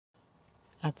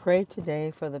I pray today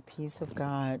for the peace of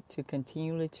God to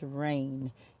continually to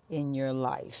reign in your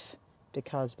life,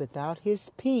 because without his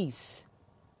peace,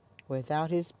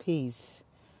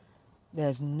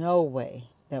 there's no way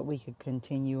that we could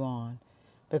continue on,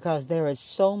 because there is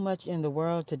so much in the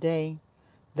world today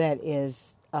that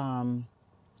is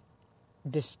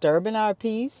disturbing our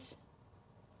peace,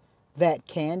 that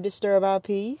can disturb our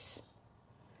peace,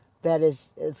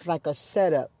 it's like a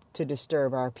setup to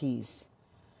disturb our peace.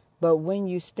 But when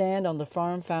you stand on the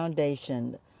firm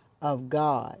foundation of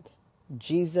God,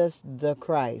 Jesus the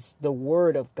Christ, the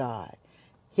Word of God,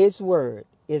 His Word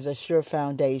is a sure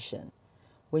foundation.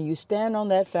 When you stand on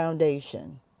that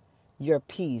foundation, your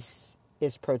peace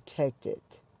is protected.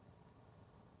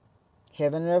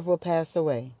 Heaven and earth will pass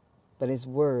away, but His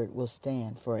Word will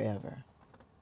stand forever.